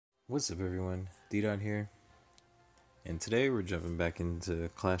What's up everyone, D.dot here, and today we're jumping back into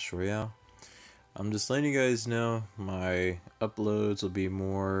Clash Royale. I'm just letting you guys know my uploads will be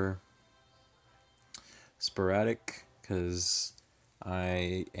more sporadic because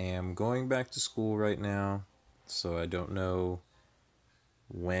I am going back to school right now, so I don't know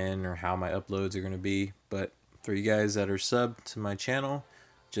when or how my uploads are going to be, but for you guys that are subbed to my channel,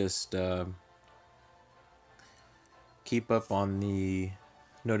 just keep up on the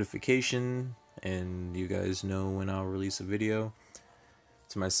notification and you guys know when I'll release a video.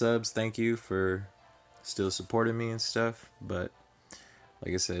 To my subs, thank you for still supporting me and stuff, but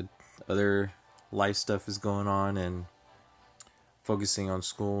like I said, other life stuff is going on and focusing on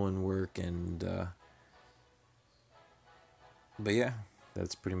school and work, and but yeah,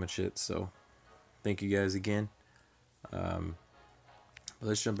 that's pretty much it. So thank you guys again.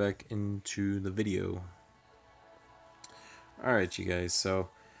 Let's jump back into the video. Alright you guys, so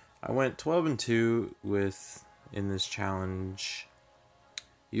I went 12-2 in this challenge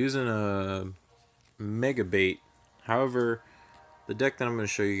using a MEGABAIT. However, the deck that I'm going to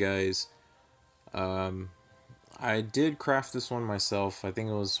show you guys, I did craft this one myself. I think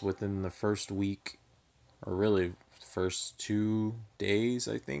it was within the first week, or really first 2 days,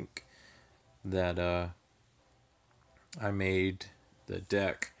 I think, that I made the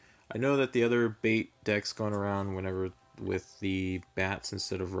deck. I know that the other bait decks going around whenever with the bats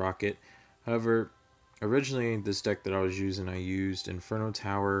instead of rocket. However, originally this deck that I was using, I used Inferno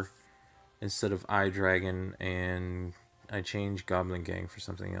Tower instead of Eye Dragon, and I changed Goblin Gang for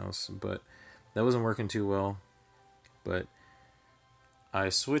something else, but that wasn't working too well. But I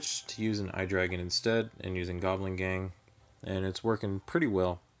switched to using Eye Dragon instead and using Goblin Gang, and it's working pretty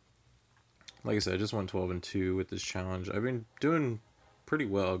well. Like I said, I just went 12-2 with this challenge. I've been doing pretty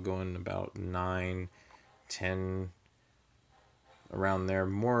well, going about 9, 10 around there,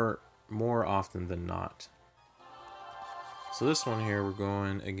 more often than not. So this one here, we're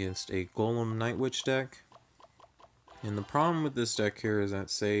going against a Golem Night Witch deck, and the problem with this deck here is that,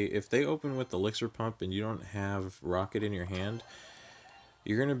 say if they open with Elixir Pump and you don't have Rocket in your hand,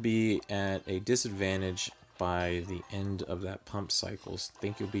 you're going to be at a disadvantage by the end of that pump cycle. I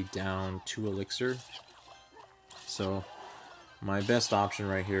think you'll be down 2 Elixir. So my best option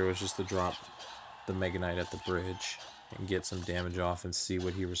right here was just to drop the Mega Knight at the bridge and get some damage off and see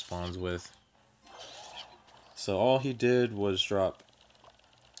what he responds with. So all he did was drop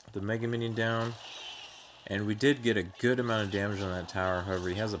the Mega Minion down, and we did get a good amount of damage on that tower. However,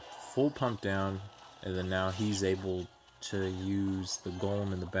 he has a full pump down, and then now he's able to use the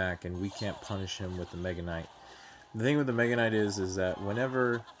Golem in the back, and we can't punish him with the Mega Knight. The thing with the Mega Knight is that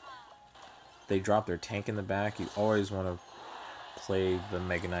whenever they drop their tank in the back, you always want to play the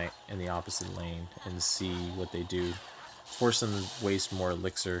Mega Knight in the opposite lane and see what they do. Force them to waste more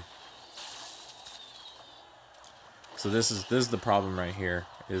elixir. So this is the problem right here,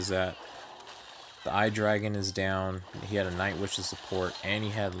 is that the Eye Dragon is down, he had a Night Witch to support, and he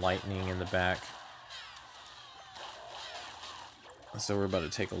had lightning in the back. So we're about to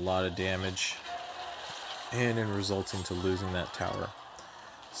take a lot of damage, and in resulting to losing that tower.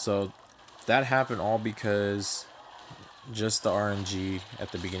 So that happened all because just the RNG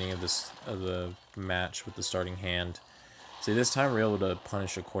at the beginning of the match with the starting hand. See, this time we're able to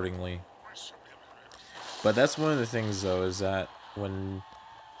punish accordingly. But that's one of the things though, is that when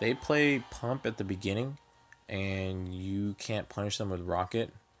they play pump at the beginning and you can't punish them with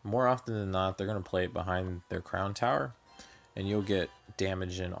rocket, more often than not they're going to play it behind their crown tower, and you'll get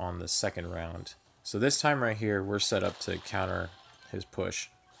damage in on the second round. So this time right here, we're set up to counter his push.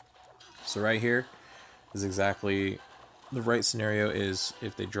 So right here is exactly the right scenario. Is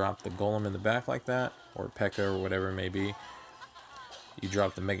if they drop the Golem in the back like that, or P.E.K.K.A. or whatever it may be, you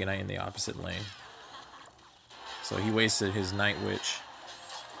drop the Mega Knight in the opposite lane. So he wasted his Night Witch,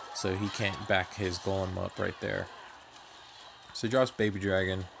 so he can't back his Golem up right there. So he drops Baby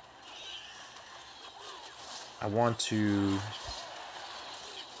Dragon. I want to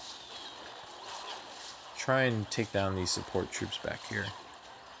try and take down these support troops back here.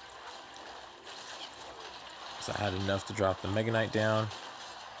 So I had enough to drop the Mega Knight down.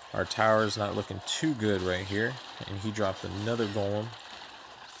 Our tower is not looking too good right here, and he dropped another Golem.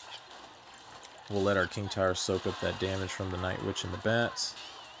 We'll let our King Tower soak up that damage from the Night Witch and the bats.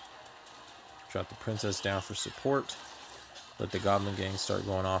 Drop the Princess down for support. Let the Goblin Gang start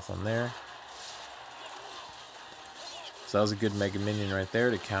going off on there. So that was a good Mega Minion right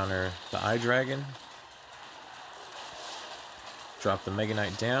there to counter the Eye Dragon. Drop the Mega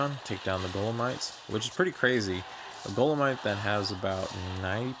Knight down, take down the Golemites, which is pretty crazy. A Golemite that has about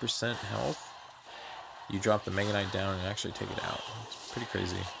 90% health, you drop the Mega Knight down and actually take it out. It's pretty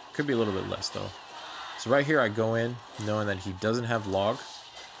crazy. Could be a little bit less though. So right here I go in knowing that he doesn't have log.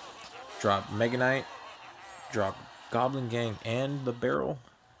 Drop Mega Knight, drop Goblin Gang and the barrel.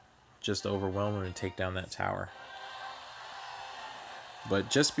 Just to overwhelm him and take down that tower.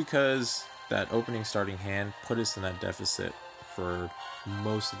 But just because that opening starting hand put us in that deficit for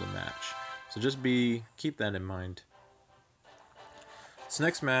most of the match. So just keep that in mind. This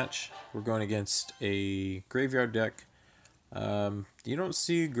next match, we're going against a graveyard deck. You don't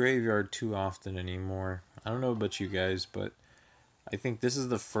see graveyard too often anymore. I don't know about you guys, but I think this is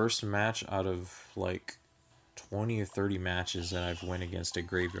the first match out of like 20 or 30 matches that I've went against a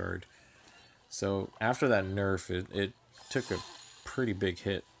graveyard. So after that nerf, it took a pretty big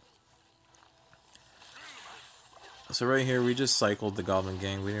hit. So right here, we just cycled the Goblin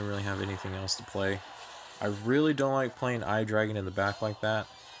Gang. We didn't really have anything else to play. I really don't like playing Eye Dragon in the back like that.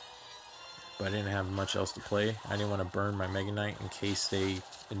 But I didn't have much else to play. I didn't want to burn my Mega Knight in case they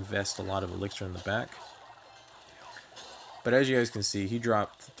invest a lot of elixir in the back. But as you guys can see, he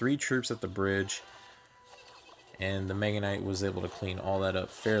dropped 3 troops at the bridge. And the Mega Knight was able to clean all that up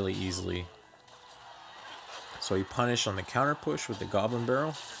fairly easily. So he punished on the counter push with the Goblin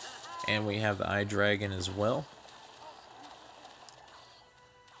Barrel. And we have the Eye Dragon as well.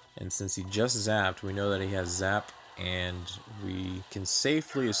 And since he just zapped, we know that he has zap. And we can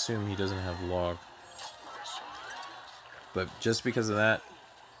safely assume he doesn't have log. But just because of that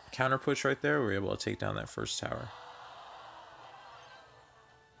counter push right there, we're able to take down that first tower.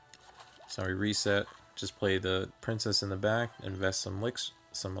 So we reset. Just play the princess in the back, invest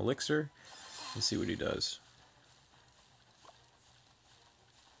some elixir, and see what he does.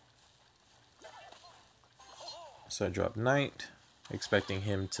 So I drop knight, expecting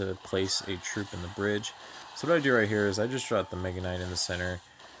him to place a troop in the bridge. So what I do right here is I just drop the Mega Knight in the center,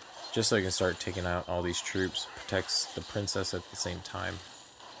 just so I can start taking out all these troops. Protects the princess at the same time.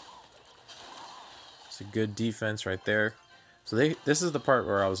 It's a good defense right there. So this is the part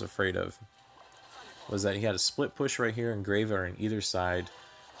where I was afraid of. Was that he had a split push right here, and graveyard on either side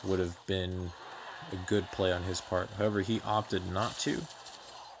would have been a good play on his part. However, he opted not to,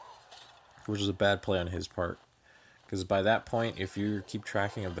 which was a bad play on his part. Because by that point, if you keep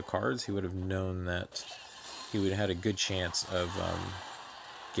tracking of the cards, he would have known that he would have had a good chance of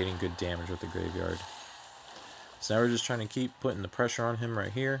getting good damage with the graveyard. So now we're just trying to keep putting the pressure on him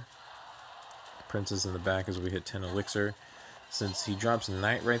right here. Princess in the back as we hit 10 elixir. Since he drops a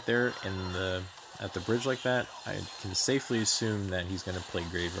knight right there at the bridge like that, I can safely assume that he's going to play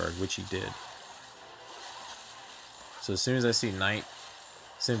graveyard, which he did. So as soon as I see knight,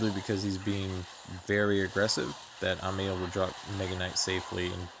 simply because he's being very aggressive, that I'm able to drop Mega Knight safely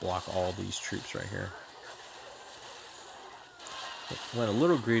and block all these troops right here. Went a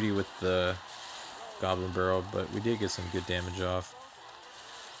little greedy with the Goblin Barrel, but we did get some good damage off.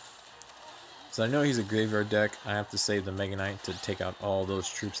 So I know he's a graveyard deck. I have to save the Mega Knight to take out all those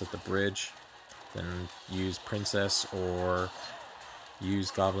troops at the bridge. Then use Princess or use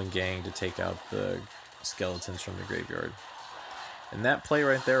Goblin Gang to take out the skeletons from the graveyard. And that play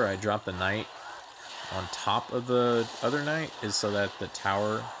right there, I dropped the Knight on top of the other Knight, is so that the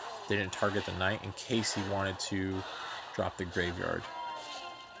tower didn't target the Knight in case he wanted to drop the graveyard.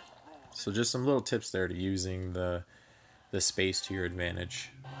 So just some little tips there to using the space to your advantage.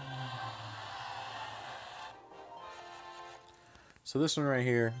 So this one right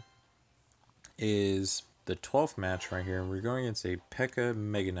here is the 12th match right here. We're going against a P.E.K.K.A.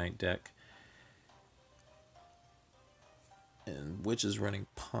 Mega Knight deck, and which is running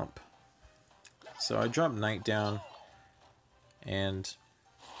Pump. So I dropped Knight down, and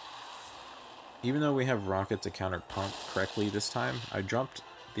even though we have Rocket to counter Pump correctly this time, I dropped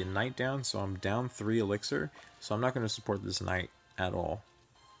the Knight down, so I'm down 3 elixir. So I'm not going to support this Knight at all,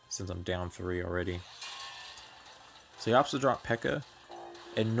 since I'm down 3 already. So he opts to drop P.E.K.K.A.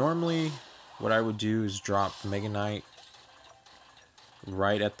 And normally what I would do is drop Mega Knight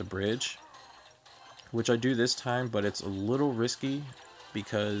right at the bridge, which I do this time, but it's a little risky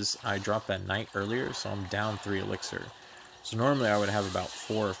because I dropped that Knight earlier, so I'm down 3 elixir. So normally I would have about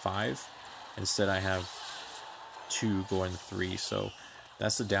 4 or 5. Instead I have 2 going to 3, so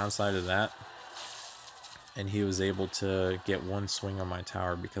that's the downside of that. And he was able to get 1 swing on my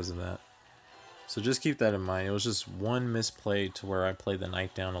tower because of that. So just keep that in mind. It was just one misplay to where I played the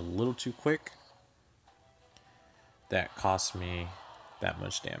Knight down a little too quick that cost me that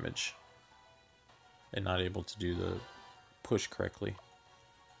much damage and not able to do the push correctly.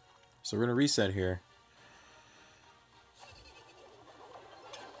 So we're going to reset here.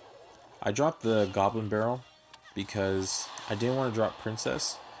 I dropped the Goblin Barrel because I didn't want to drop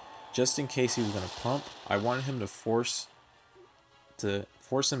Princess. Just in case he was going to pump, I wanted him to force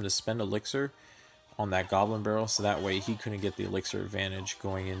force him to spend elixir on that goblin barrel, so that way he couldn't get the elixir advantage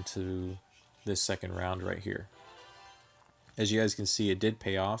going into this second round right here. As you guys can see, it did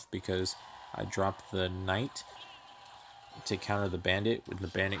pay off because I dropped the knight to counter the bandit, and the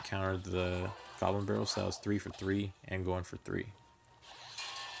bandit countered the goblin barrel, so that was 3 for 3 and going for 3.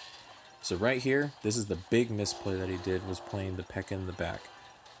 So right here, this is the big misplay that he did, was playing the P.E.K.K.A in the back.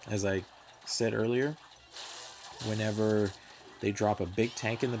 As I said earlier, whenever they drop a big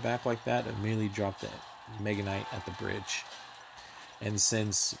tank in the back like that, immediately drop that Mega Knight at the bridge. And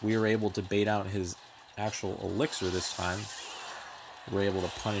since we were able to bait out his actual elixir this time, we're able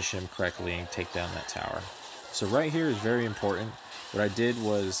to punish him correctly and take down that tower. So right here is very important. What I did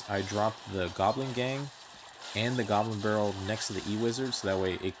was I dropped the Goblin Gang and the Goblin Barrel next to the E-Wizard, so that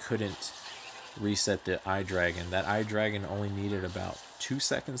way it couldn't reset the Eye Dragon. That Eye Dragon only needed about 2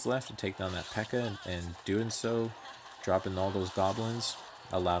 seconds left to take down that P.E.K.K.A, and doing so, dropping all those goblins,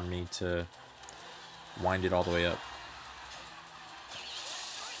 allowed me to wind it all the way up.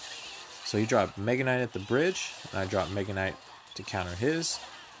 So he dropped Mega Knight at the bridge, and I dropped Mega Knight to counter his.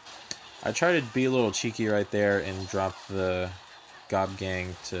 I tried to be a little cheeky right there and drop the Gob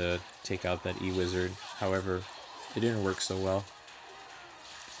Gang to take out that E-Wizard. However, it didn't work so well.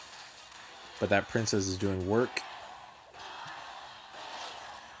 But that princess is doing work.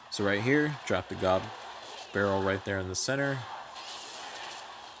 So right here, drop the Gob Barrel right there in the center,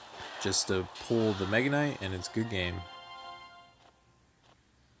 just to pull the Mega Knight, and it's good game.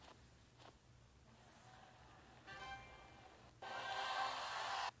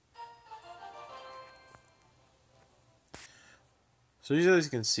 So as you guys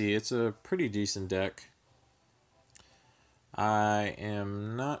can see, it's a pretty decent deck. I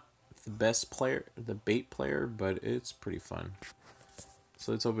am not the best player, the bait player, but it's pretty fun.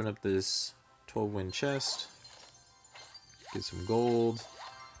 So let's open up this 12-win chest. Get some gold,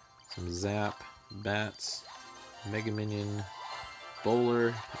 some zap, bats, mega minion,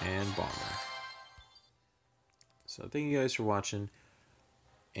 bowler, and bomber. So thank you guys for watching,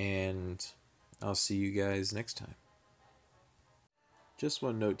 and I'll see you guys next time. Just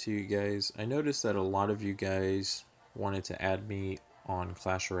one note to you guys. I noticed that a lot of you guys wanted to add me on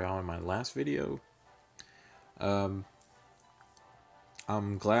Clash Royale in my last video. I'm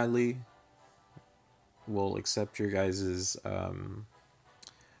gladly will accept your guys'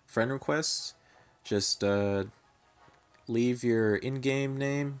 friend requests. Just leave your in-game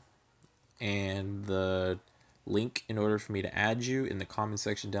name and the link in order for me to add you in the comment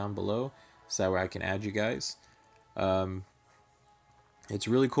section down below, so that way I can add you guys. It's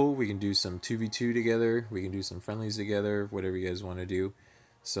really cool. We can do some 2v2 together. We can do some friendlies together, whatever you guys want to do.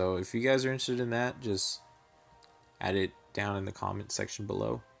 So if you guys are interested in that, just add it down in the comment section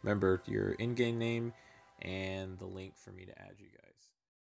below. Remember your in-game name and the link for me to add you guys.